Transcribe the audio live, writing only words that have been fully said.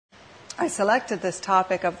I selected this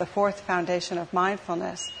topic of the fourth foundation of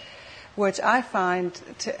mindfulness, which I find,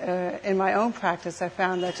 in my own practice, I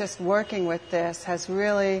found that just working with this has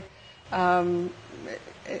really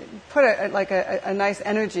put a nice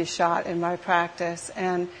energy shot in my practice.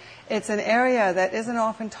 And it's an area that isn't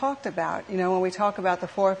often talked about. You know, when we talk about the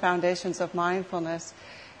four foundations of mindfulness,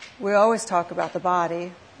 we always talk about the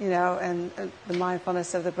body, you know, and the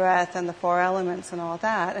mindfulness of the breath and the four elements and all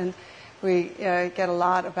that. And we get a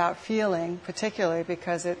lot about feeling, particularly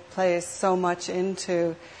because it plays so much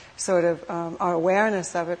into sort of our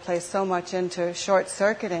awareness of it plays so much into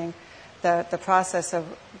short-circuiting the process of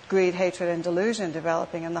greed, hatred, and delusion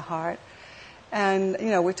developing in the heart. And, you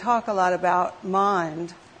know, we talk a lot about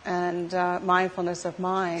mind and mindfulness of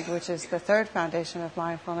mind, which is the third foundation of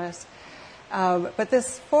mindfulness. But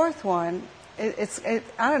this fourth one, I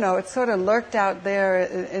don't know, it's sort of lurked out there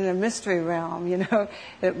in a mystery realm, you know,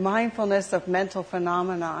 mindfulness of mental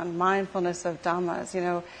phenomenon, mindfulness of dhammas, you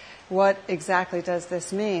know, what exactly does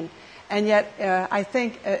this mean? And yet, I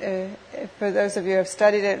think for those of you who have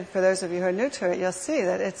studied it and for those of you who are new to it, you'll see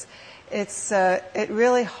that it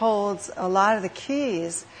really holds a lot of the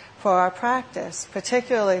keys for our practice,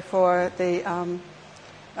 particularly for the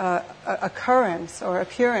occurrence or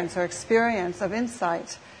appearance or experience of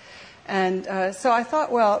insight. And so I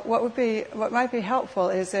thought, well, what might be helpful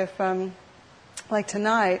is if, like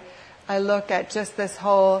tonight, I look at just this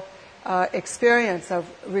whole experience of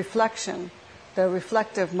reflection, the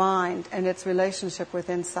reflective mind and its relationship with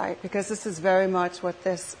insight, because this is very much what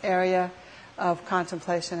this area of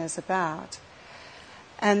contemplation is about.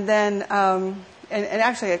 And then, and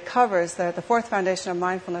actually it covers, the fourth foundation of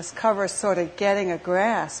mindfulness covers sort of getting a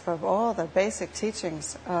grasp of all the basic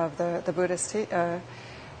teachings of the Buddhist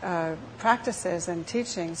practices and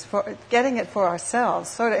teachings, for getting it for ourselves.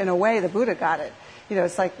 Sort of in a way, the Buddha got it. You know,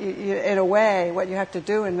 it's like, in a way, what you have to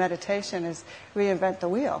do in meditation is reinvent the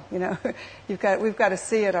wheel, you know. We've got to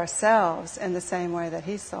see it ourselves in the same way that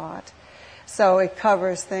he saw it. So it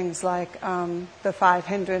covers things like the five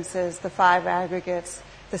hindrances, the five aggregates,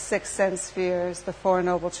 the six sense spheres, the four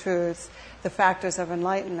noble truths, the factors of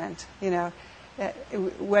enlightenment. You know,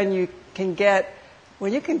 when you can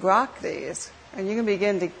grok these, and you can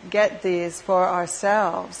begin to get these for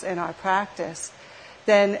ourselves in our practice,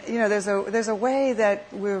 then, you know, there's a way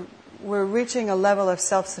that we're reaching a level of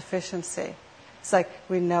self-sufficiency. It's like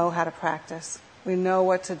we know how to practice, we know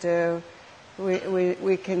what to do,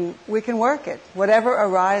 we can work it. Whatever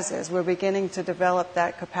arises, we're beginning to develop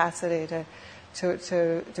that capacity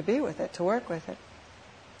to be with it, to work with it.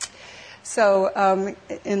 So,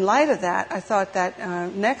 in light of that, I thought that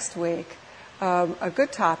next week a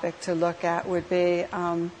good topic to look at would be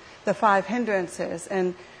the five hindrances.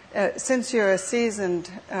 And since you're a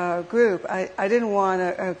seasoned group, I didn't want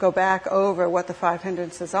to go back over what the five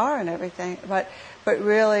hindrances are and everything, but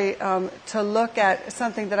really to look at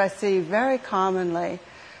something that I see very commonly,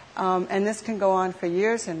 and this can go on for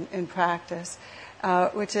years in practice,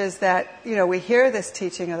 which is that, you know, we hear this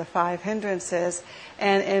teaching of the five hindrances,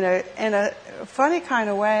 and in a funny kind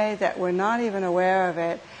of way that we're not even aware of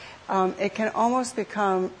it, it can almost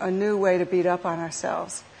become a new way to beat up on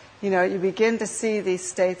ourselves. You know, you begin to see these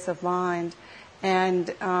states of mind and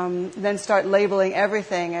then start labeling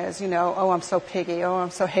everything as, you know, oh, I'm so piggy, oh,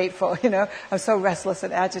 I'm so hateful, you know, I'm so restless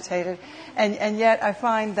and agitated. And yet I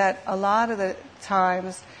find that a lot of the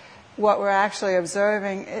times what we're actually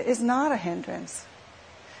observing is not a hindrance.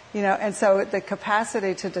 You know, and so the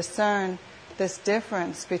capacity to discern this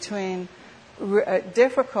difference between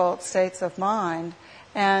difficult states of mind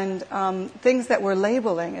and things that we're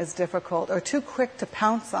labeling as difficult or too quick to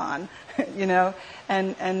pounce on, you know,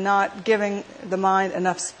 and not giving the mind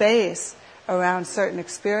enough space around certain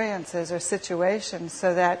experiences or situations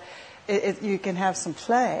so that you can have some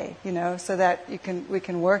play, you know, so that we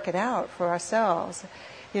can work it out for ourselves.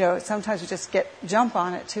 You know, sometimes we just jump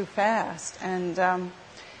on it too fast, and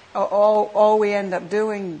all we end up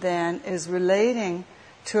doing then is relating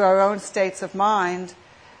to our own states of mind,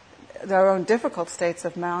 our own difficult states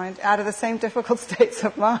of mind, out of the same difficult states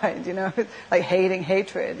of mind, you know, like hating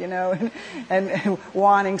hatred, you know, and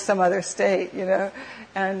wanting some other state, you know,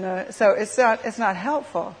 and so it's not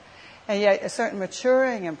helpful. And yet a certain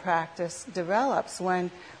maturing in practice develops when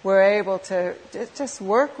we're able to just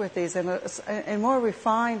work with these in more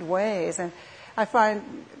refined ways. And I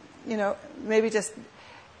find, you know, maybe just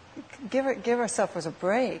give ourselves a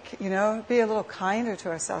break, you know, be a little kinder to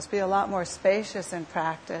ourselves, be a lot more spacious in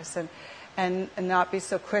practice, and not be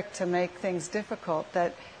so quick to make things difficult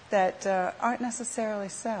that aren't necessarily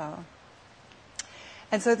so.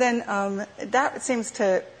 And so then that seems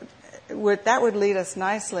to that would lead us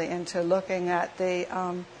nicely into looking at the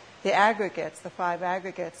the aggregates, the 5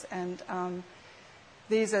 aggregates, and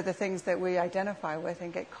these are the things that we identify with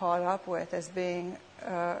and get caught up with as being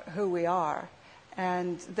who we are.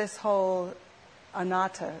 And this whole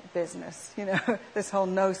anatta business, this whole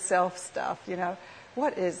no self stuff,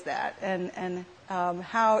 what is that? And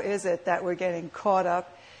how is it that we're getting caught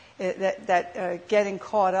up, getting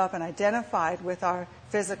caught up and identified with our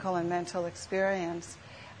physical and mental experience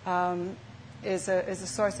is a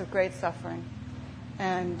source of great suffering.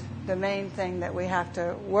 And the main thing that we have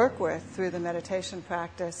to work with through the meditation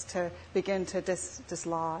practice to begin to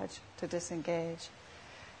dislodge, to disengage.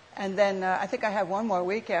 And then I think I have one more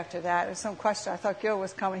week after that. There's some question. I thought Gil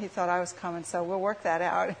was coming. He thought I was coming. So we'll work that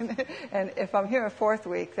out. And if I'm here a 4th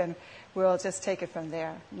week, then we'll just take it from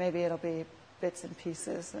there. Maybe it'll be bits and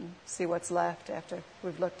pieces and see what's left after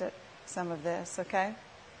we've looked at some of this, okay?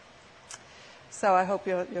 So I hope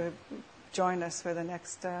you'll join us for the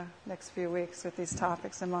next few weeks with these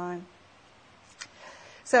topics in mind.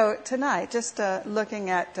 So tonight, just looking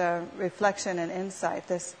at reflection and insight,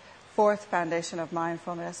 this 4th foundation of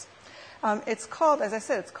mindfulness. It's called, as I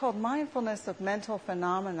said, it's called mindfulness of mental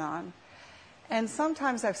phenomenon. And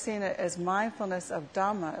sometimes I've seen it as mindfulness of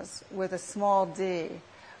dhammas with a small d.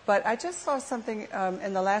 But I just saw something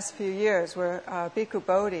in the last few years where Bhikkhu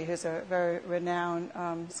Bodhi, who's a very renowned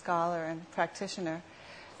scholar and practitioner,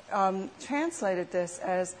 translated this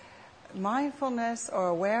as mindfulness or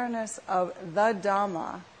awareness of the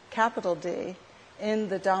Dhamma, capital D, in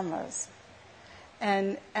the Dhammas.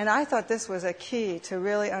 And I thought this was a key to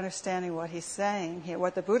really understanding what he's saying here,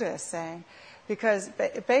 what the Buddha is saying. Because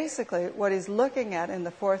basically what he's looking at in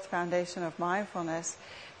the 4th foundation of mindfulness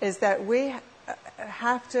is that we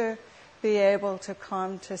have to be able to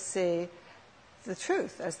come to see the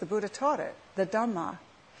truth as the Buddha taught it, the Dhamma,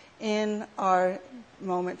 in our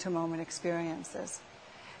moment-to-moment experiences.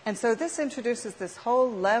 And so this introduces this whole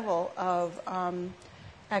level of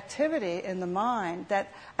activity in the mind that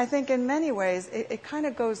I think in many ways it kind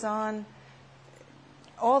of goes on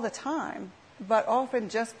all the time, but often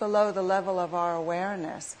just below the level of our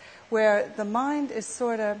awareness, where the mind is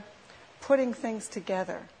sort of putting things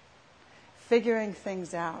together, figuring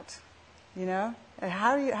things out, And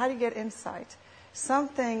how do you get insight?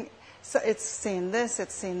 Something. So it's seen this,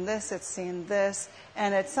 it's seen this, it's seen this,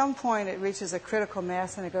 and at some point it reaches a critical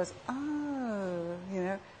mass and it goes, oh,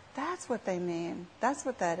 that's what they mean. That's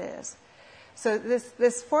what that is. So this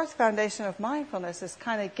 4th foundation of mindfulness is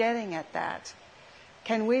kind of getting at that.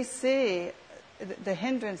 Can we see the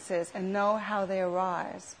hindrances and know how they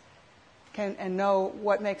arise? And know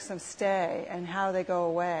what makes them stay and how they go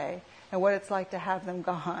away and what it's like to have them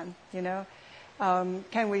gone,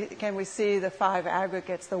 Can we see the 5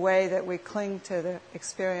 aggregates, the way that we cling to the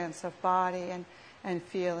experience of body and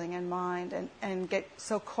feeling and mind and get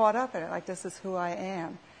so caught up in it, like this is who I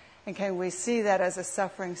am? And can we see that as a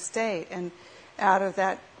suffering state and out of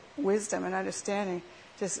that wisdom and understanding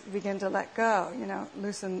just begin to let go,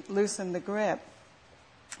 loosen the grip?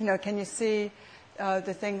 Can you see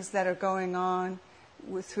the things that are going on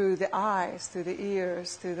through the eyes, through the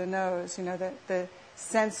ears, through the nose, the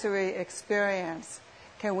sensory experience?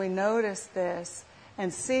 Can we notice this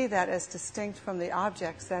and see that as distinct from the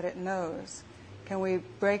objects that it knows? Can we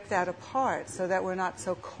break that apart so that we're not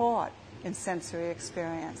so caught in sensory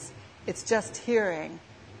experience? It's just hearing,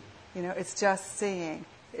 it's just seeing.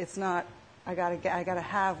 It's not, I gotta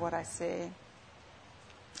have what I see.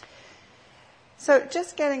 So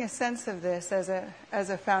just getting a sense of this as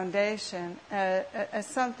a foundation, as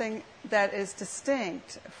something that is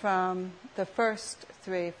distinct from the first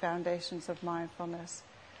 3 foundations of mindfulness,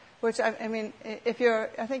 which I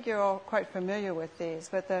think you're all quite familiar with these,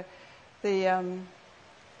 but the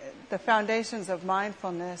foundations of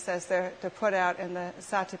mindfulness, as they're put out in the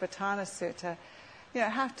Satipatthana Sutta,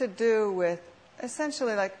 have to do with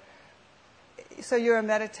essentially so you're a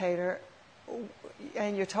meditator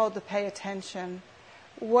and you're told to pay attention.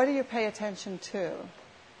 What do you pay attention to?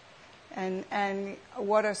 And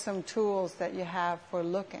what are some tools that you have for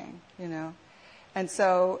looking, And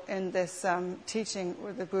so in this teaching,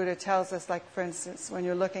 where the Buddha tells us, like, for instance, when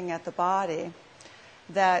you're looking at the body,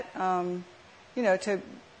 that, to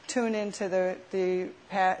tune into the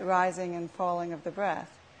rising and falling of the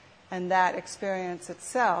breath. And that experience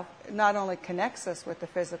itself not only connects us with the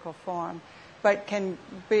physical form, but can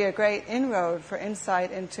be a great inroad for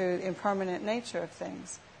insight into the impermanent nature of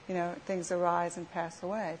things. Things arise and pass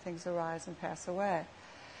away. Things arise and pass away.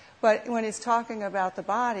 But when he's talking about the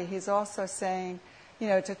body, he's also saying,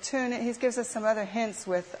 to tune in. He gives us some other hints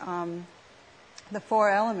with the 4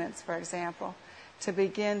 elements, for example, to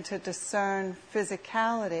begin to discern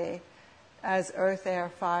physicality as earth, air,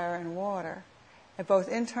 fire, and water, both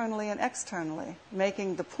internally and externally,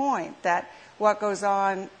 making the point that what goes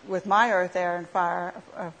on with my earth, air, and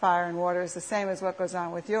fire and water is the same as what goes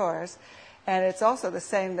on with yours, and it's also the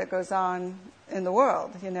same that goes on in the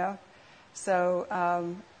world, So,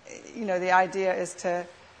 the idea is to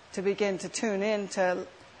begin to tune in to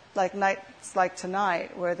like nights like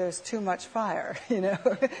tonight where there's too much fire,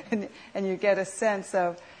 and you get a sense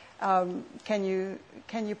of can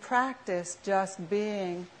you practice just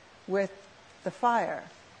being with the fire,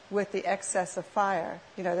 with the excess of fire.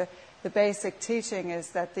 The basic teaching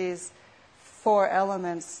is that these four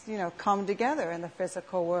elements, come together in the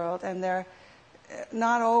physical world, and they're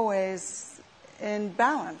not always in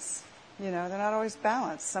balance. They're not always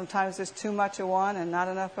balanced. Sometimes there's too much of one and not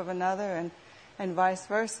enough of another, and vice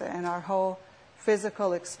versa. And our whole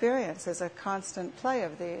physical experience is a constant play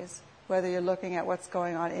of these, whether you're looking at what's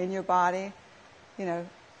going on in your body,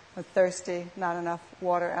 thirsty, not enough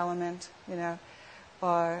water element,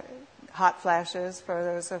 or hot flashes for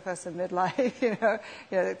those of us in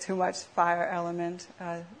midlife, too much fire element,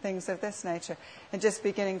 things of this nature. And just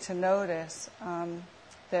beginning to notice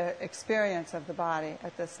the experience of the body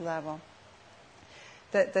at this level.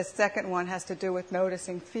 The second one has to do with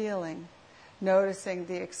noticing feeling, noticing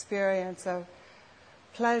the experience of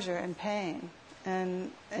pleasure and pain,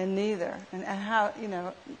 and neither. And how,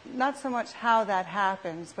 not so much how that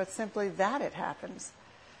happens, but simply that it happens.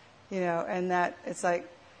 And that it's like,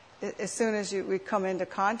 as soon as we come into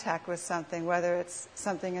contact with something, whether it's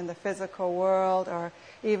something in the physical world or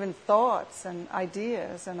even thoughts and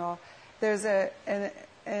ideas and all, there's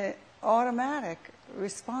an automatic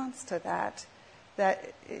response to that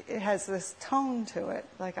it has this tone to it,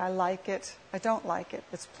 like I like it, I don't like it,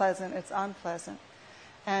 it's pleasant, it's unpleasant,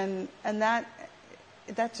 and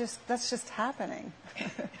that's just happening.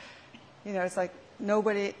 It's like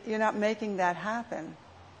you're not making that happen.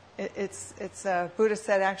 It's Buddha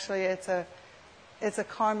said actually it's a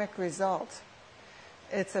karmic result.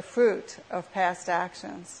 It's a fruit of past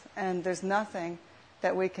actions, and there's nothing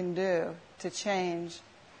that we can do to change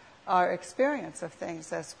our experience of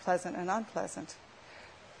things as pleasant and unpleasant,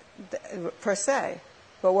 per se.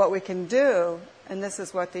 But what we can do, and this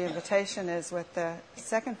is what the invitation is with the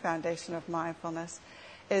second foundation of mindfulness,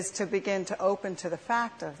 is to begin to open to the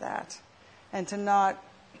fact of that, and to not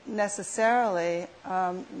necessarily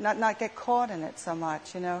not get caught in it so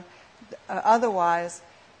much. Otherwise,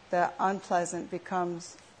 the unpleasant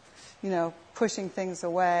becomes, pushing things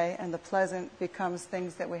away, and the pleasant becomes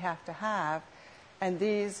things that we have to have. And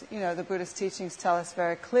these, the Buddhist teachings tell us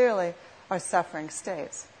very clearly, are suffering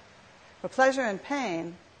states. But pleasure and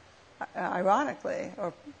pain, ironically,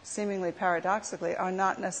 or seemingly paradoxically, are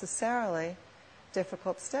not necessarily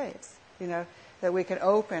difficult states. That we can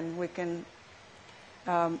open, we can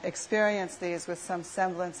experience these with some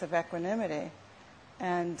semblance of equanimity.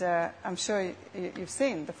 And I'm sure you've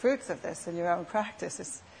seen the fruits of this in your own practice.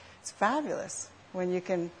 It's fabulous when you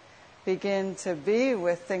can begin to be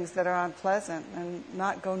with things that are unpleasant and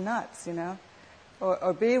not go nuts,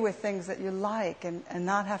 or be with things that you like and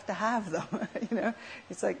not have to have them.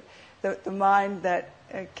 It's like the mind that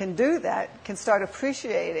can do that can start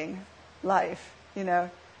appreciating life,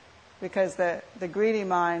 because the greedy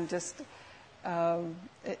mind just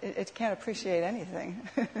it can't appreciate anything.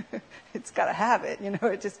 It's got to have it,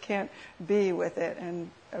 it just can't be with it and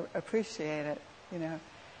appreciate it,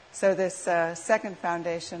 So this second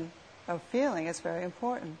foundation of feeling is very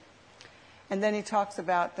important. And then he talks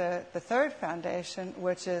about the third foundation,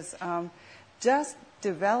 which is just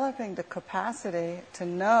developing the capacity to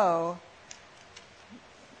know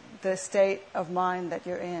the state of mind that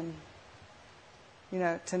you're in.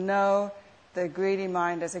 To know the greedy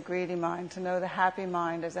mind as a greedy mind, to know the happy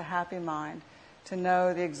mind as a happy mind, to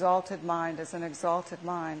know the exalted mind as an exalted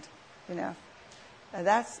mind. And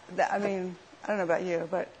I mean, I don't know about you,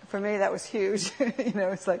 but for me that was huge.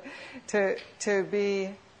 It's like to be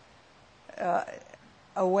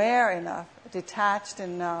aware enough, detached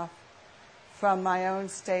enough from my own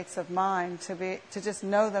states of mind to just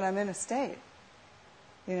know that I'm in a state,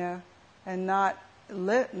 and not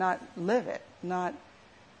live it, not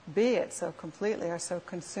be it so completely or so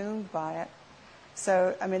consumed by it.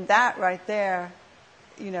 So, I mean, that right there,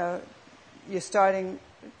 you're starting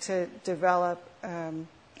to develop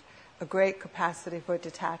a great capacity for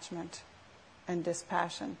detachment and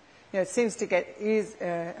dispassion. It seems to get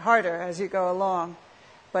harder as you go along,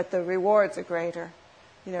 but the rewards are greater.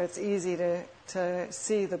 It's easy to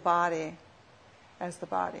see the body as the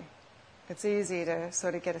body. It's easy to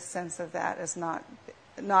sort of get a sense of that as not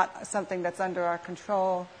something that's under our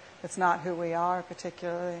control. It's not who we are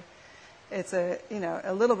particularly. It's a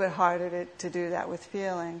little bit harder to do that with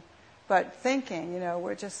feeling, But thinking,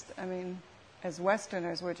 we're just, as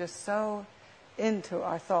Westerners, we're just so into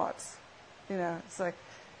our thoughts. It's like,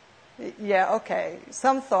 yeah, okay,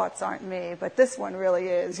 some thoughts aren't me, but this one really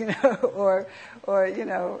is, or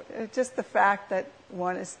just the fact that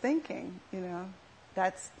one is thinking,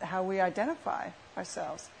 that's how we identify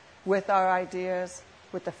ourselves, with our ideas,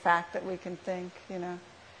 with the fact that we can think,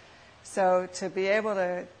 So to be able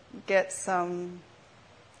to get some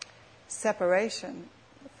separation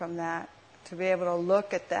from that, to be able to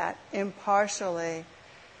look at that impartially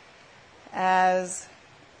as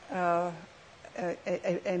a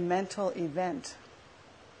mental event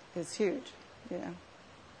is huge,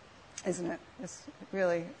 isn't it? It's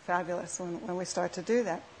really fabulous when we start to do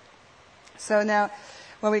that. So now,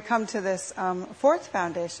 when we come to this fourth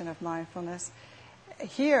foundation of mindfulness,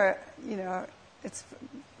 here, it's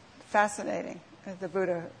fascinating. The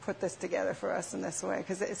Buddha put this together for us in this way,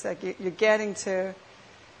 because it's like you're getting to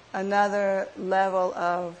another level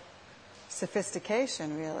of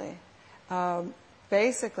sophistication, really.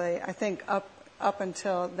 Basically, I think up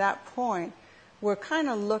until that point, we're kind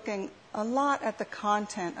of looking a lot at the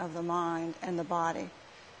content of the mind and the body.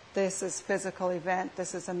 This is physical event,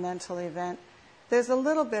 this is a mental event. There's a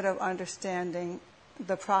little bit of understanding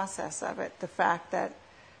the process of it, the fact that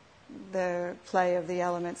the play of the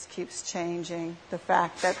elements keeps changing, the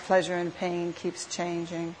fact that pleasure and pain keeps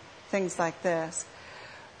changing, things like this.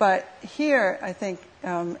 But here, I think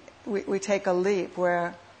we take a leap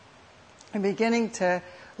where we're beginning to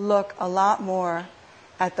look a lot more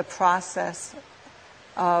at the process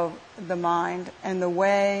of the mind and the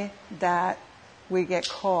way that we get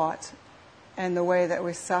caught and the way that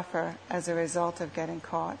we suffer as a result of getting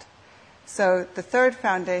caught. So the third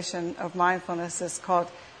foundation of mindfulness is called,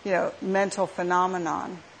 mental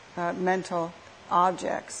phenomenon, mental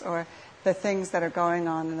objects, or the things that are going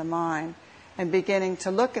on in the mind, and beginning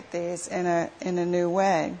to look at these in a new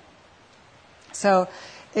way. So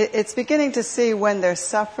it's beginning to see when there's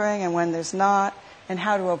suffering and when there's not, and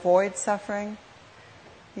how to avoid suffering.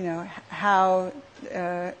 How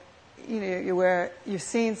where you've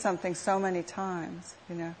seen something so many times,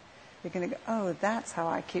 you're going to go, oh, that's how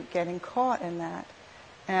I keep getting caught in that.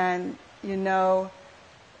 And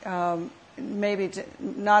maybe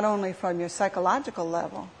not only from your psychological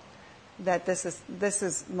level, that this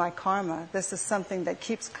is my karma, this is something that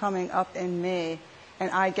keeps coming up in me,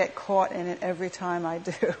 and I get caught in it every time I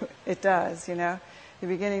do. It does, You're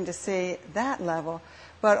beginning to see that level,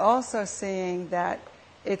 but also seeing that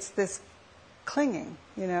it's this clinging,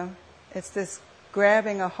 it's this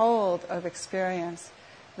grabbing a hold of experience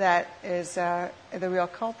that is the real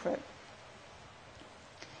culprit.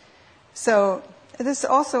 So this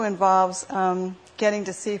also involves getting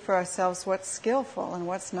to see for ourselves what's skillful and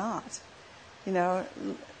what's not.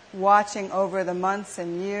 Watching over the months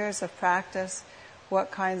and years of practice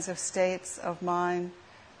what kinds of states of mind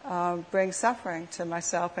bring suffering to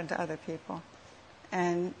myself and to other people.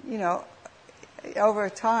 And, over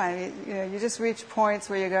time, you just reach points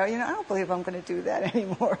where you go, I don't believe I'm going to do that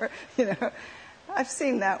anymore. I've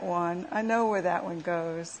seen that one. I know where that one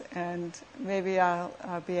goes, and maybe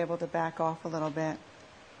I'll be able to back off a little bit.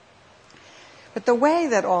 But the way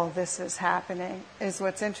that all this is happening is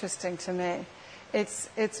what's interesting to me.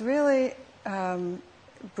 It's really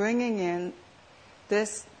bringing in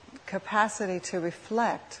this capacity to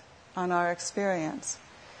reflect on our experience.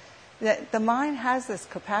 That the mind has this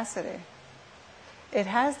capacity. It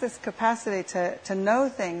has this capacity to know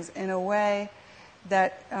things in a way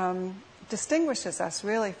that distinguishes us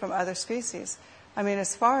really from other species.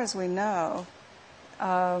 As far as we know,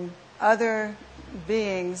 other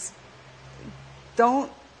beings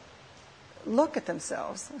don't look at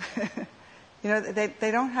themselves.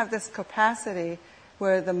 They don't have this capacity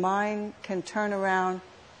where the mind can turn around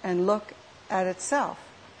and look at itself.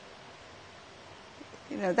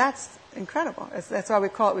 That's incredible. That's why we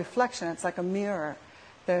call it reflection. It's like a mirror.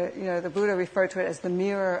 The Buddha referred to it as the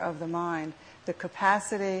mirror of the mind, the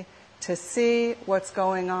capacity to see what's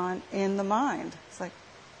going on in the mind. It's like,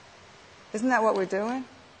 isn't that what we're doing?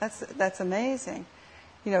 That's amazing.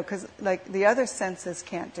 Because like the other senses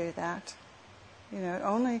can't do that.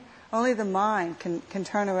 Only the mind can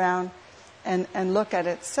turn around and look at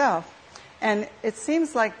itself. And it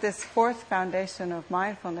seems like this fourth foundation of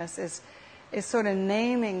mindfulness is sort of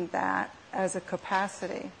naming that as a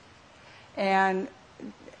capacity and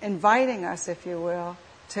inviting us, if you will,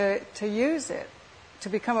 to use it, to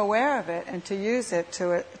become aware of it and to use it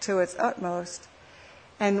to its utmost.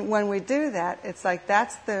 And when we do that, it's like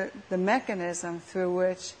that's the mechanism through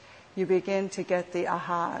which you begin to get the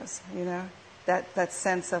ahas, that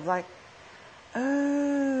sense of like,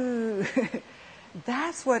 oh,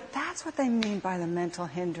 that's what they mean by the mental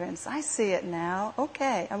hindrance. I see it now.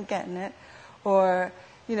 Okay, I'm getting it. Or,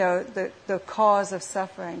 the cause of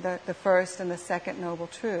suffering, the first and the second noble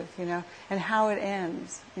truth, and how it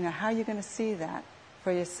ends. How are you going to see that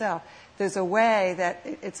for yourself? There's a way that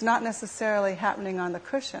it's not necessarily happening on the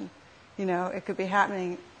cushion. It could be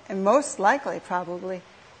happening, and most likely probably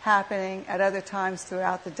happening at other times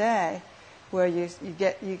throughout the day, where you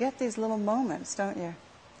get these little moments, don't you?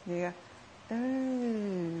 You go,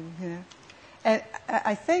 ooh, And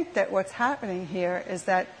I think that what's happening here is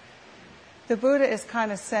that the Buddha is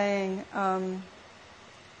kind of saying,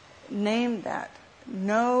 name that,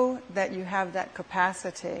 know that you have that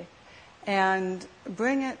capacity, and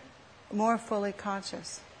bring it more fully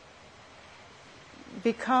conscious.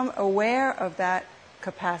 Become aware of that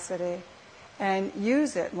capacity and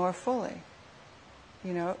use it more fully.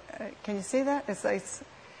 Can you see that?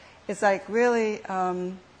 It's like really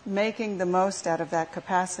making the most out of that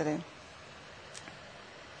capacity.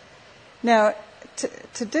 Now,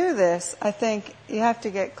 to do this, I think you have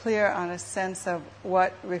to get clear on a sense of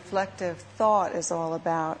what reflective thought is all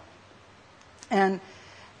about. And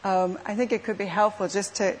I think it could be helpful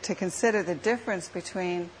just to consider the difference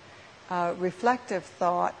between reflective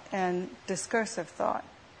thought and discursive thought.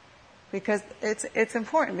 Because it's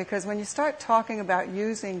important, because when you start talking about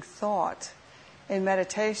using thought in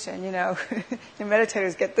meditation, the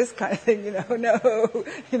meditators get this kind of thing,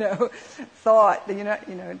 thought,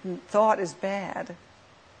 thought is bad.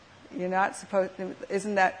 You're not supposed,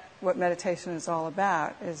 isn't that what meditation is all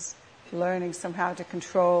about, is learning somehow to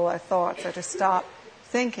control our thoughts or to stop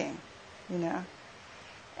thinking,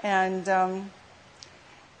 And,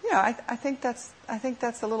 I think that's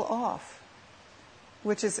a little off,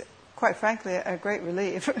 which is, quite frankly, a great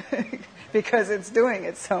relief because it's doing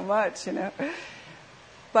it so much,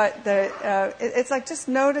 But it's like just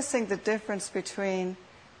noticing the difference between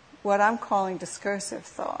what I'm calling discursive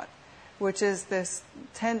thought, which is this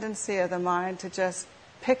tendency of the mind to just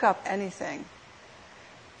pick up anything.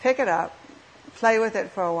 Pick it up, play with it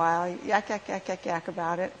for a while, yak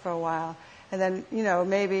about it for a while, and then,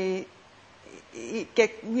 maybe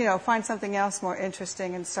find something else more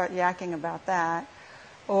interesting and start yakking about that.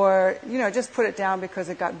 Or, just put it down because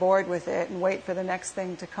it got bored with it and wait for the next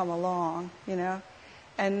thing to come along,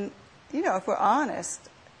 And, if we're honest,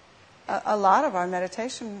 a lot of our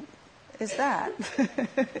meditation is that,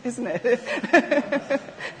 isn't it?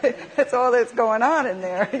 That's all that's going on in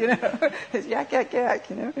there, It's yak,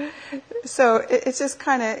 So it's just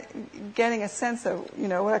kind of getting a sense of,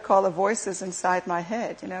 what I call the voices inside my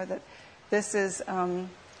head, that this is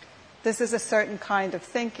a certain kind of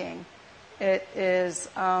thinking. It is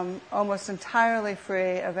almost entirely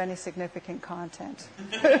free of any significant content.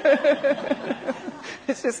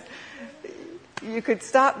 It's just, you could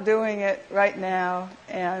stop doing it right now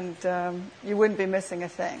and you wouldn't be missing a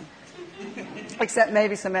thing. Except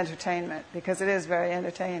maybe some entertainment, because it is very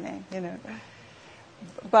entertaining,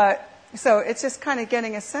 But, so it's just kind of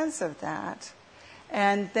getting a sense of that.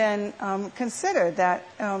 And then consider that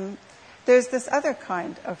there's this other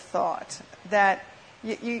kind of thought that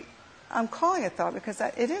I'm calling it thought because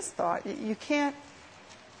it is thought. You can't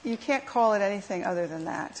call it anything other than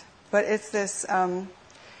that. But it's this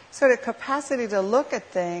sort of capacity to look at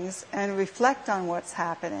things and reflect on what's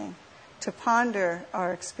happening, to ponder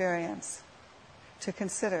our experience, to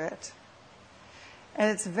consider it.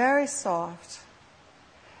 And it's very soft.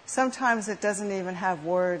 Sometimes it doesn't even have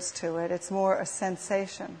words to it. It's more a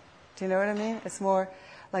sensation. Do you know what I mean? It's more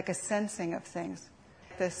like a sensing of things.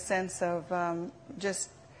 This sense of just,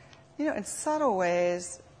 in subtle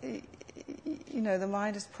ways, the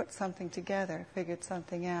mind has put something together, figured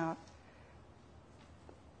something out,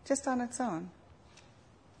 just on its own.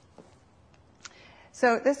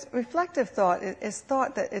 So this reflective thought is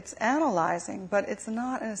thought that it's analyzing, but it's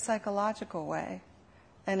not in a psychological way,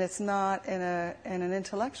 and it's not in an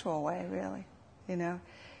intellectual way, really.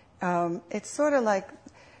 It's sort of like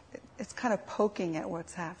it's kind of poking at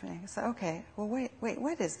what's happening. It's like, okay, well, wait,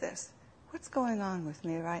 what is this? What's going on with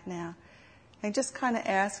me right now? And just kind of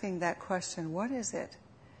asking that question, what is it?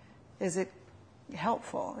 Is it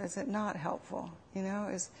helpful? Is it not helpful?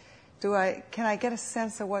 Can I get a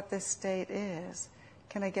sense of what this state is?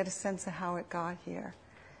 Can I get a sense of how it got here?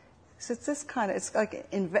 So it's this kind of, it's like,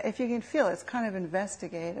 if you can feel it, it's kind of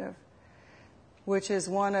investigative, which is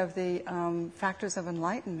one of the factors of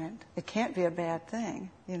enlightenment. It can't be a bad thing,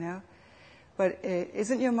 But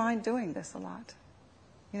isn't your mind doing this a lot?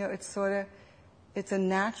 It's a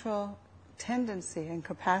natural tendency and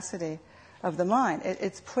capacity of the mind.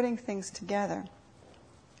 It's putting things together.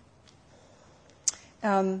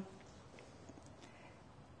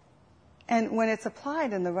 And when it's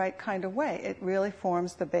applied in the right kind of way, it really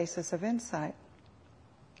forms the basis of insight.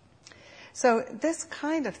 So this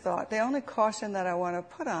kind of thought, the only caution that I want to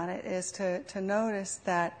put on it is to notice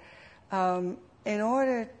that in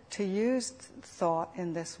order to use thought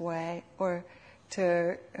in this way, or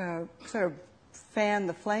to sort of fan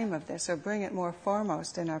the flame of this or bring it more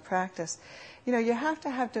foremost in our practice, you have to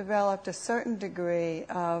have developed a certain degree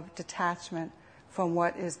of detachment from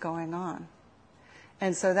what is going on.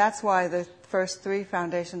 And so that's why the first 3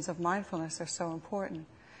 foundations of mindfulness are so important,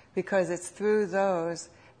 because it's through those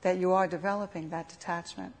that you are developing that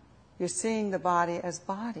detachment. You're seeing the body as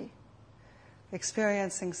body,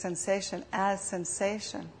 experiencing sensation as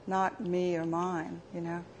sensation, not me or mine,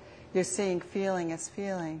 You're seeing feeling as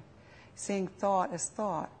feeling, seeing thought as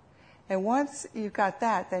thought. And once you've got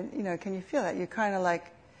that, then, can you feel that? You're kind of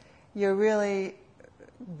like, you're really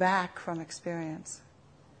back from experience.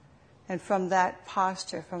 And from that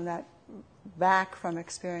posture, from that back from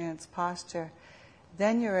experience posture,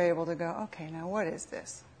 then you're able to go, okay, now what is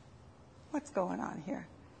this? What's going on here?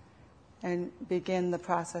 And begin the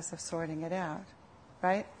process of sorting it out,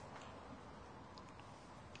 right?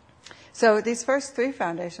 So these first 3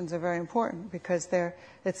 foundations are very important, because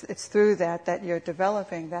it's through that you're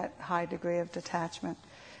developing that high degree of detachment.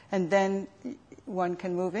 And then one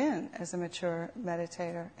can move in as a mature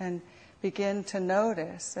meditator and begin to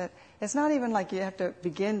notice that it's not even like you have to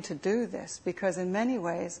begin to do this, because in many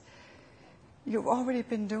ways you've already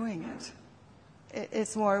been doing it.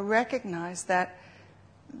 It's more recognize that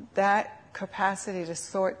capacity to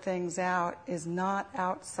sort things out is not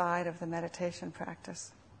outside of the meditation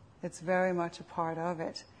practice. It's very much a part of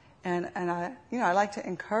it. And I like to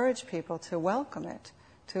encourage people to welcome it,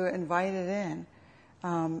 to invite it in,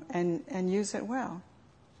 and use it well.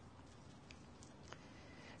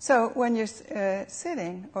 So when you're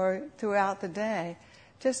sitting or throughout the day,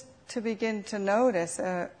 just to begin to notice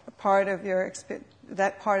that part of your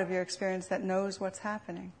experience that knows what's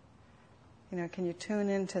happening. Can you tune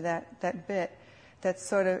into that bit that's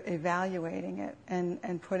sort of evaluating it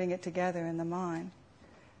and putting it together in the mind?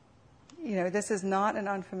 This is not an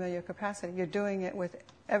unfamiliar capacity. You're doing it with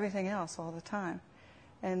everything else all the time.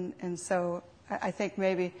 And so I think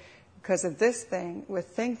maybe because of this thing with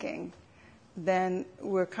thinking, then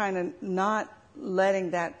we're kind of not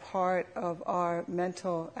letting that part of our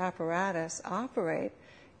mental apparatus operate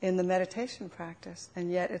in the meditation practice.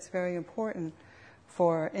 And yet it's very important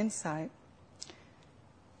for insight.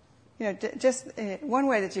 Just one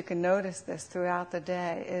way that you can notice this throughout the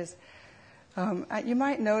day is you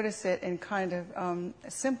might notice it in kind of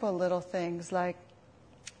simple little things like,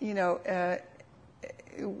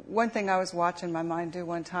 one thing I was watching my mind do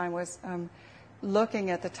one time was looking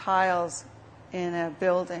at the tiles in a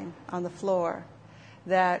building on the floor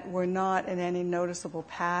that were not in any noticeable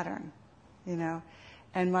pattern,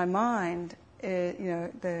 and my mind,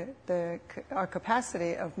 our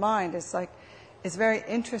capacity of mind is very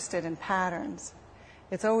interested in patterns.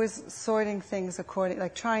 It's always sorting things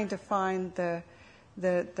like trying to find the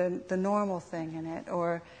normal thing in it,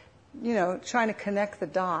 or trying to connect the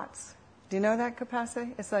dots. Do you know that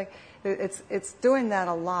capacity? It's like it's doing that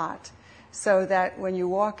a lot, so that when you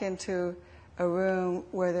walk into a room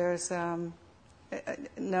where there's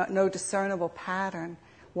no discernible pattern,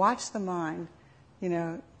 watch the mind,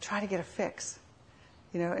 try to get a fix,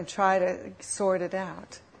 and try to sort it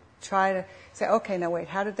out. Try to say, okay, now wait,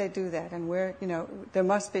 how did they do that? And where, there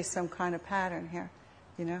must be some kind of pattern here,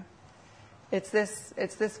 It's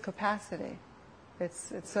this capacity.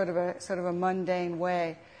 It's sort of a mundane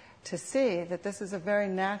way to see that this is a very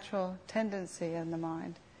natural tendency in the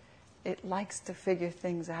mind. It likes to figure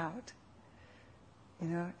things out.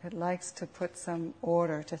 It likes to put some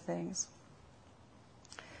order to things.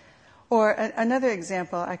 Or another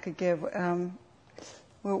example I could give.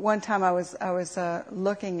 One time I was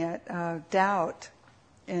looking at doubt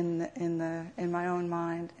in my own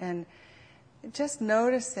mind, and just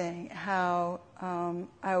noticing how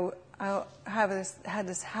I had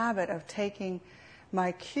this habit of taking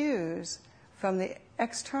my cues from the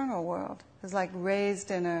external world. I was like raised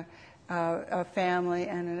in a family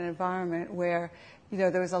and an environment where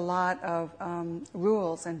there was a lot of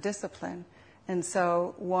rules and discipline, and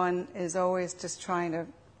so one is always just trying to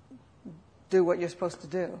do what you're supposed to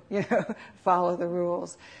do, follow the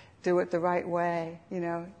rules, do it the right way,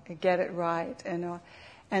 get it right,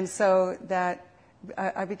 and so that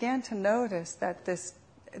I began to notice that this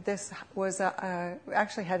was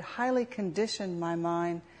actually had highly conditioned my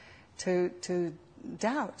mind to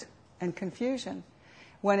doubt and confusion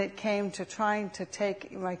when it came to trying to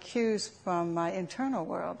take my cues from my internal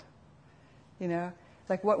world,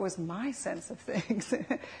 like what was my sense of things,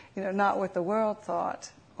 not what the world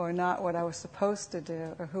thought, or not what I was supposed to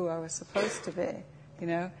do, or who I was supposed to be,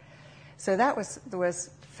 So that was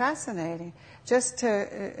fascinating, just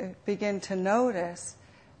to begin to notice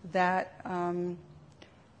that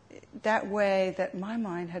that way that my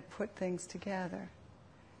mind had put things together,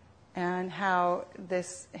 and how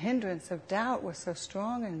this hindrance of doubt was so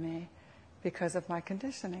strong in me because of my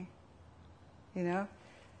conditioning,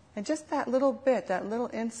 And just that little bit, that little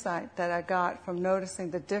insight that I got from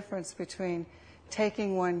noticing the difference between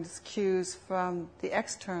taking one's cues from the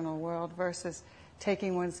external world versus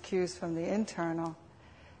taking one's cues from the internal.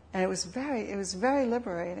 And it was very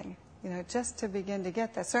liberating, just to begin to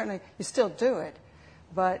get that. Certainly, you still do it,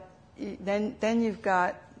 but then you've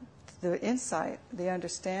got the insight, the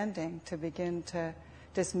understanding to begin to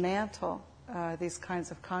dismantle these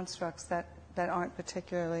kinds of constructs that aren't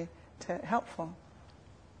particularly helpful.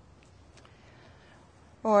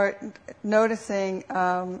 Or noticing,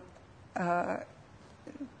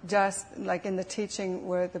 just like in the teaching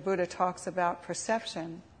where the Buddha talks about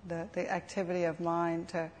perception, the activity of mind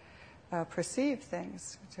to perceive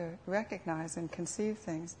things, to recognize and conceive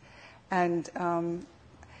things. And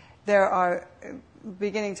there are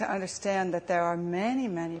beginning to understand that there are many,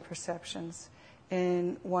 many perceptions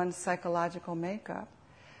in one's psychological makeup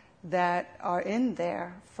that are in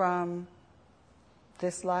there from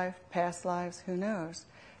this life, past lives, who knows.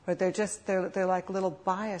 But they're like little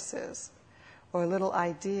biases or little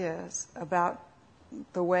ideas about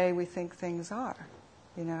the way we think things are,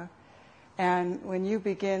 And when you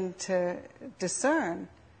begin to discern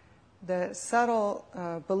the subtle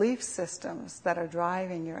belief systems that are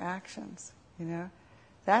driving your actions,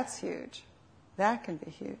 that's huge. That can be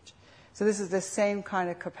huge. So this is the same kind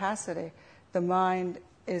of capacity. The mind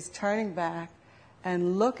is turning back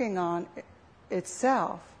and looking on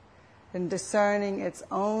itself and discerning its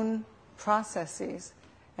own processes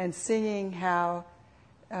and seeing how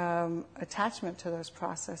attachment to those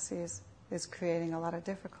processes is creating a lot of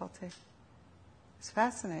difficulty. It's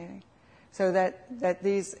fascinating. So that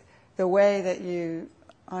the way that you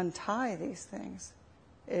untie these things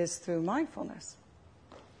is through mindfulness,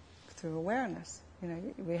 through awareness.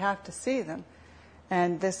 We have to see them.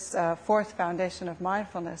 And this fourth foundation of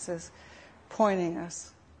mindfulness is pointing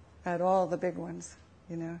us at all the big ones,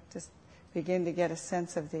 just begin to get a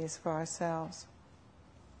sense of these for ourselves.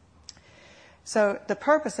 So the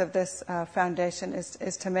purpose of this foundation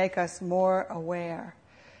is to make us more aware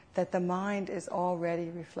that the mind is already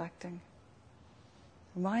reflecting.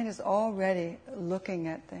 The mind is already looking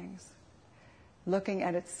at things, looking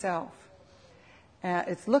at itself.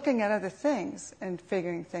 It's looking at other things and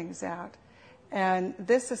figuring things out. And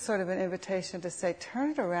this is sort of an invitation to say,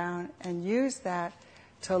 turn it around and use that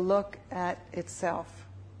to look at itself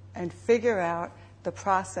and figure out the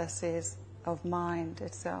processes of mind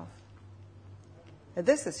itself. Now,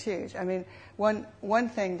 this is huge. I mean, one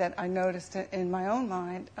thing that I noticed in my own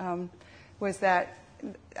mind was that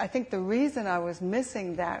I think the reason I was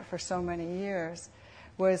missing that for so many years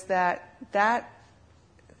was that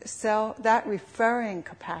referring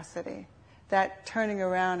capacity, that turning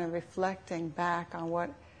around and reflecting back on what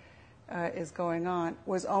is going on,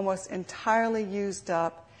 was almost entirely used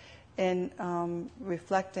up in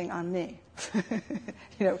reflecting on me,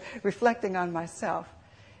 reflecting on myself.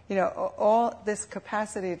 All this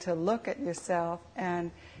capacity to look at yourself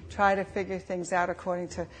and try to figure things out according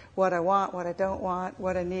to what I want, what I don't want,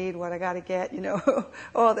 what I need, what I got to get.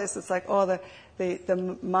 All this is like all the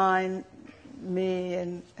mind, me,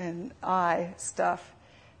 and I stuff.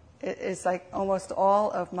 It's like almost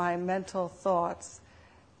all of my mental thoughts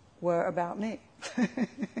were about me.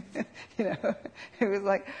 It was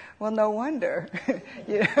like, well, no wonder.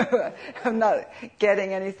 I'm not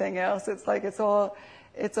getting anything else. It's like it's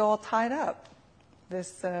all tied up.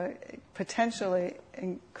 This potentially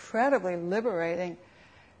incredibly liberating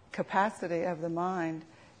capacity of the mind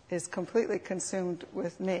is completely consumed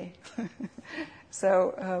with me.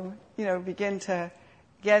 So, begin to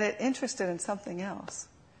get it interested in something else,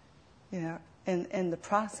 in the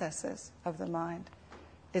processes of the mind.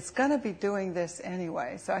 It's going to be doing this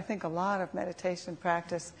anyway. So I think a lot of meditation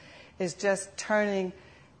practice is just turning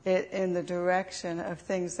it in the direction of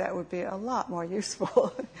things that would be a lot more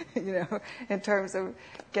useful, in terms of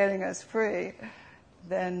getting us free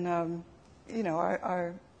than,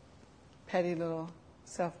 our petty little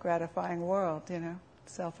self-gratifying world,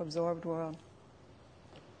 self-absorbed world.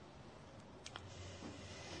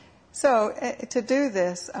 So to do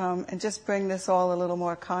this and just bring this all a little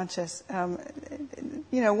more conscious, I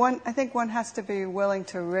think one has to be willing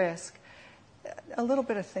to risk a little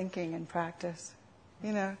bit of thinking in practice,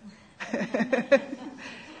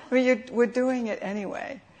 I mean, we're doing it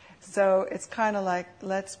anyway. So it's kind of like,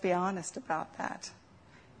 let's be honest about that.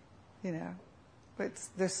 You know,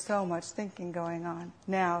 there's so much thinking going on.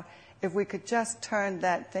 Now, if we could just turn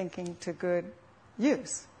that thinking to good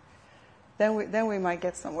use, then we might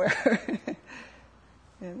get somewhere.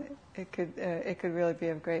 And it could really be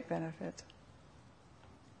of great benefit.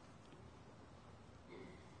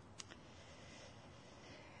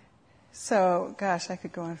 So, gosh, I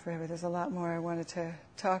could go on forever. There's a lot more I wanted to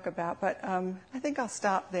talk about, but I think I'll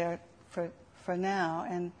stop there for now,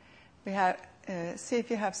 and see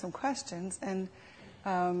if you have some questions, and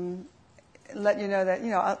let you know that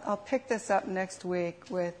I'll pick this up next week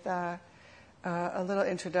with a little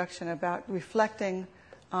introduction about reflecting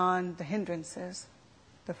on the hindrances,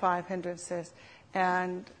 the 5 hindrances,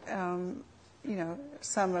 and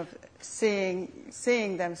some of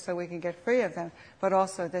seeing them so we can get free of them, but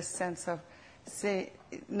also this sense of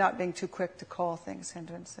not being too quick to call things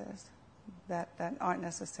hindrances that aren't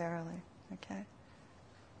necessarily. Okay.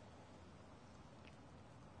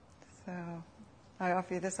 So I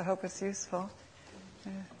offer you this. I hope it's useful.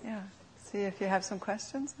 Yeah. See if you have some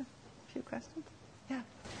questions. A few questions. Yeah.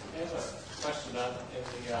 I have a question in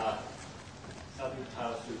the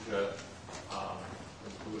Satipatthana Sutra. The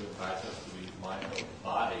Buddha invites us to be mindful of the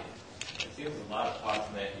body. It seems a lot of parts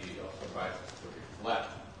in that he also invites us to reflect.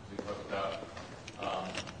 We talk about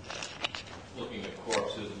looking at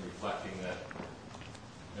corpses and reflecting that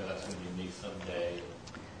that's going to be me someday.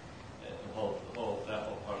 And that whole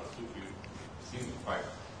part of the sutra seems quite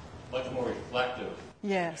much more reflective.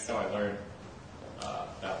 Yes. I learned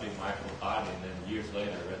about being mindful of the body, and then years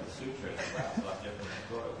later I read the sutra, and it was a lot different than I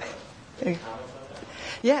thought it was. Any comments on that?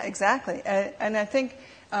 Yeah, exactly. And I think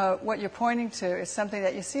what you're pointing to is something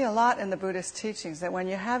that you see a lot in the Buddhist teachings, that when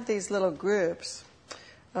you have these little groups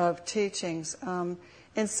of teachings,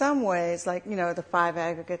 in some ways, like, the 5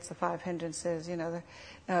 aggregates, the 5 hindrances,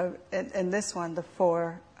 and this one, the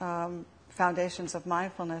 4 foundations of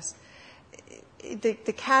mindfulness, the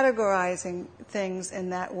categorizing things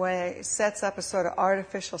in that way sets up a sort of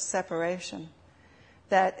artificial separation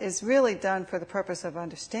that is really done for the purpose of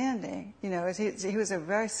understanding. He was a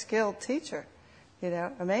very skilled teacher,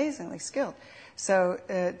 amazingly skilled. So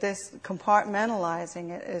this compartmentalizing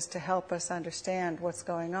it is to help us understand what's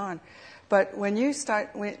going on. But when you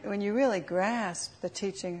really grasp the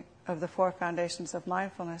teaching of the 4 foundations of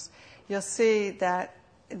mindfulness, you'll see that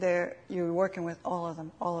you're working with all of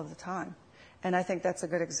them all of the time. And I think that's a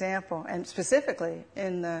good example. And specifically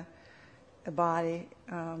in the body,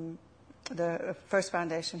 the first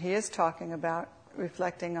foundation, he is talking about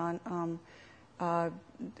reflecting on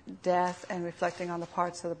death and reflecting on the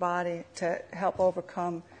parts of the body to help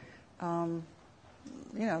overcome,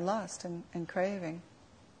 lust and craving.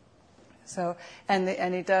 So,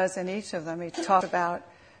 and he does in each of them. He talks about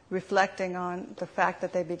reflecting on the fact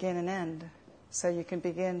that they begin and end. So you can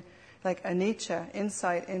begin, like anicca,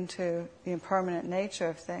 insight into the impermanent nature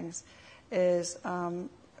of things, is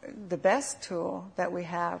the best tool that we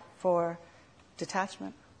have for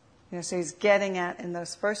detachment. So he's getting at, in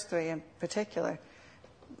those first 3 in particular,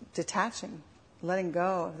 detaching, letting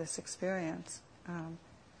go of this experience.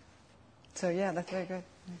 So yeah, that's very good.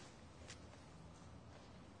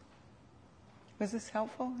 Was this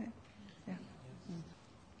helpful? Yeah.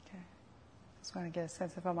 Okay. Just want to get a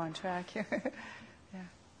sense if I'm on track here. Yeah.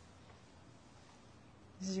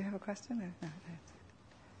 Did you have a question? Or no?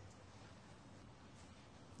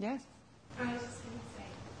 Yes? I was just going to say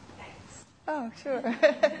thanks. Oh, sure. I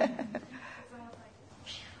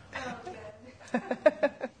was like,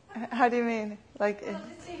 good. How do you mean? Like? Well,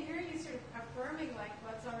 just to hear you sort of affirming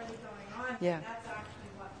what's already going on, yeah. That's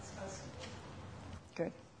actually what it's supposed to be.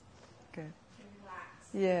 Good. Good. To relax.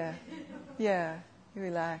 Yeah. Yeah. You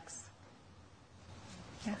relax.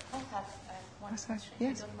 Yeah. I have one question,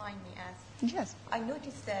 yes. if you don't mind me asking. Yes. I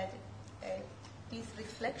noticed that this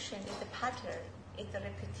reflection is a pattern, it's a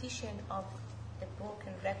repetition of a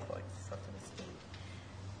broken record, so to speak.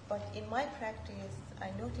 But in my practice,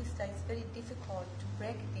 I noticed that it's very difficult to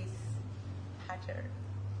break this pattern,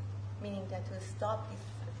 meaning that to stop this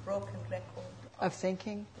broken record Of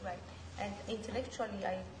thinking? Right. And intellectually,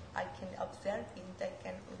 I can observe it, I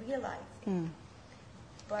can realize it.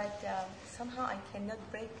 But somehow I cannot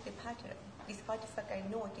break the pattern, despite the fact I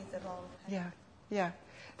know it is the wrong pattern. Yeah.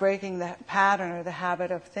 Breaking that pattern or the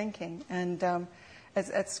habit of thinking. And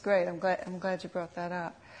it's great. I'm glad you brought that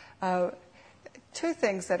up. 2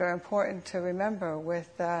 things that are important to remember with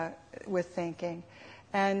thinking.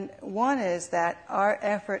 And one is that our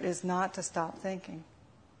effort is not to stop thinking.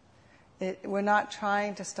 We're not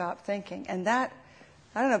trying to stop thinking. And that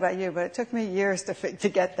I don't know about you, but it took me years to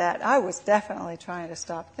get that. I was definitely trying to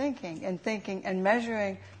stop thinking and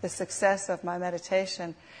measuring the success of my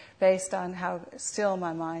meditation based on how still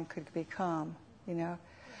my mind could become, you know.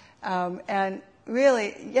 And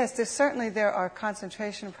really, yes, there are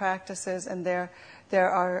concentration practices, and there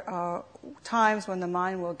are times when the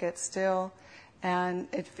mind will get still, and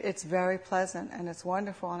it's very pleasant and it's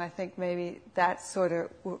wonderful. And I think maybe that's sort of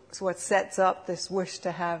what sets up this wish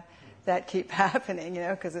to have that keep happening, you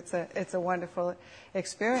know, because it's a wonderful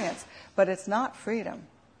experience. But it's not freedom.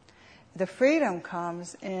 The freedom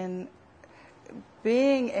comes in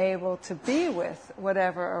being able to be with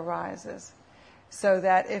whatever arises, so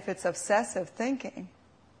that if it's obsessive thinking,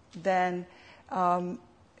 then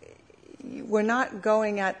we're not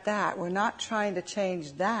going at that. We're not trying to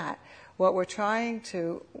change that. What we're trying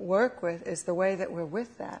to work with is the way that we're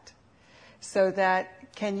with that. So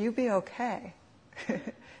that, can you be okay?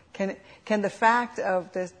 Can the fact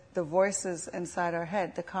of the voices inside our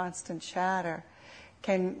head, the constant chatter,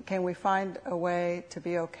 can we find a way to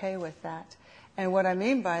be okay with that? And what I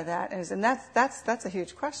mean by that is, and that's a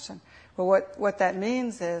huge question, but what that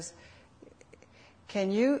means is,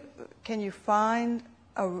 can you find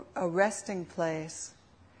a resting place?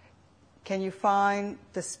 Can you find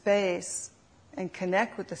the space and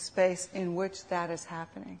connect with the space in which that is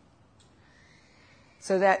happening?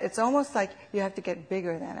 So that it's almost like you have to get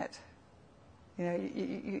bigger than it. You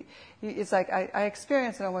know, it's like I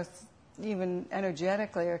experience it almost even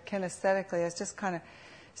energetically or kinesthetically as just kind of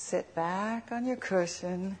sit back on your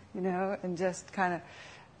cushion, you know, and just kind of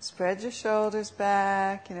spread your shoulders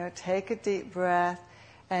back, you know, take a deep breath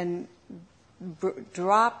and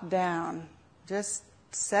drop down. Just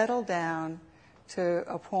settle down to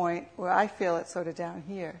a point where I feel it sort of down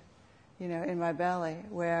here, you know, in my belly,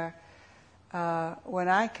 where when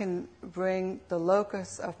I can bring the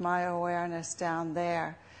locus of my awareness down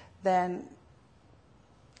there, then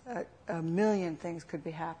a million things could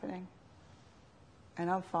be happening. And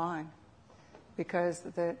I'm fine. Because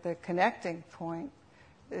the connecting point,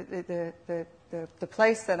 the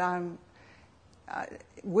place that I'm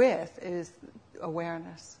with is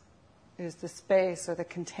awareness, is the space or the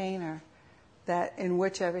container that in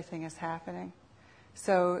which everything is happening.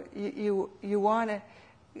 So you want to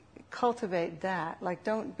cultivate that. Like,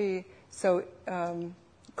 don't be so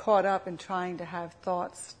caught up in trying to have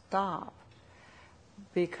thoughts stop,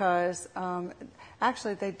 because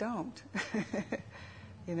actually they don't.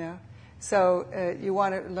 You know. So you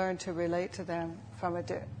want to learn to relate to them from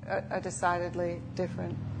a decidedly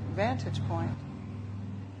different vantage point.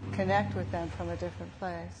 Connect with them from a different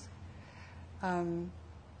place. And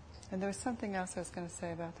there was something else I was going to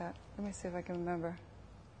say about that. Let me see if I can remember.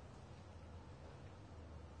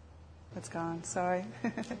 It's gone. Sorry.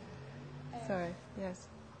 Sorry. Yes.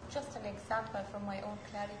 Just an example from my own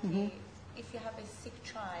clarity. Mm-hmm. If you have a sick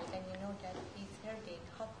child and you know that he's hurting,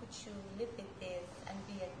 how could you live with this and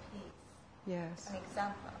be at peace? Yes. An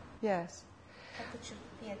example. Yes. How could you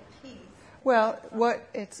be at peace? Well,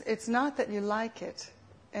 it's not that you like it,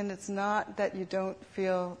 and it's not that you don't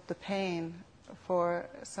feel the pain for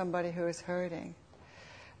somebody who is hurting,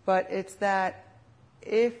 but it's that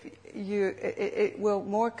it will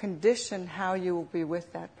more condition how you will be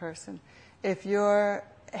with that person. If you're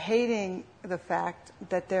hating the fact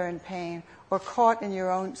that they're in pain or caught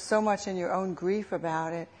in so much in your own grief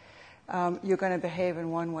about it, you're going to behave in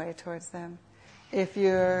one way towards them. If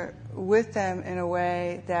you're with them in a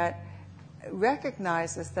way that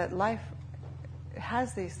recognizes that life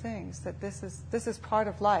has these things, that this is part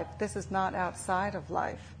of life, this is not outside of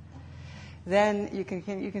life, then you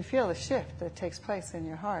can feel the shift that takes place in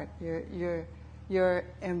your heart. You're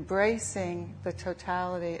embracing the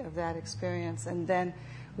totality of that experience, and then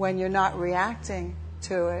when you're not reacting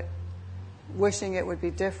to it, wishing it would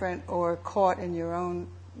be different or caught in your own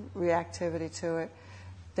reactivity to it,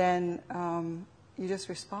 then you just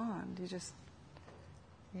respond. You just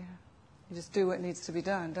do what needs to be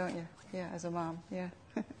done, don't you? Yeah, as a mom. Yeah.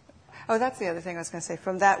 Oh, that's the other thing I was going to say.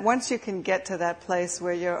 From that, once you can get to that place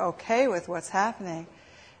where you're okay with what's happening,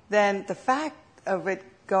 then the fact of it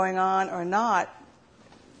going on or not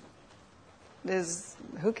is,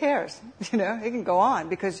 who cares? You know, it can go on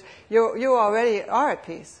because you already are at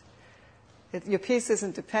peace. Your peace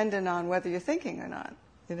isn't dependent on whether you're thinking or not.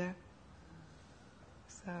 You know.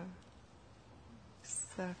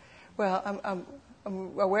 So, well,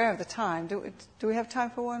 I'm aware of the time. Do we have time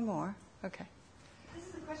for one more? Okay. This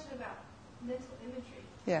is a question about mental imagery.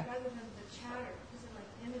 Yeah. Rather than the chatter, because of like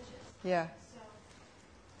images. Yeah. So,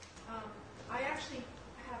 I actually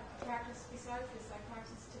have a practice besides this. I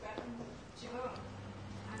practice Tibetan Qigong,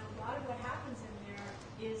 and a lot of what happens in there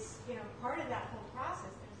is, part of that whole process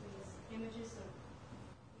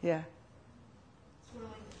Yeah.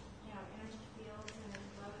 swirling, energy fields and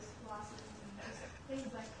lotus blossoms and just things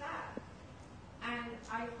like that. And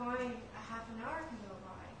I find a half an hour can go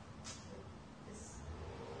by with this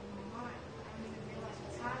in my mind. I don't even realize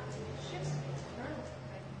what's happening. It shifts me internally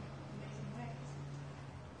in amazing ways.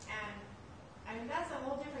 And I mean, that's a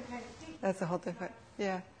whole different kind of thing. That's a whole different,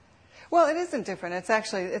 yeah. Well, it isn't different. It's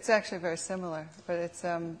actually very similar, but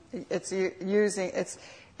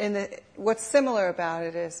what's similar about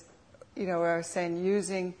it is, where I was saying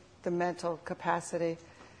using the mental capacity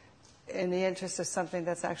in the interest of something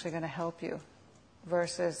that's actually going to help you,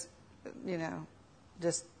 versus,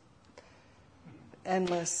 just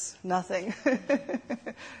endless nothing.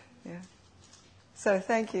 Yeah. So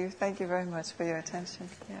thank you very much for your attention.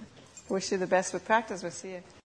 Yeah. Wish you the best with practice. We'll see you.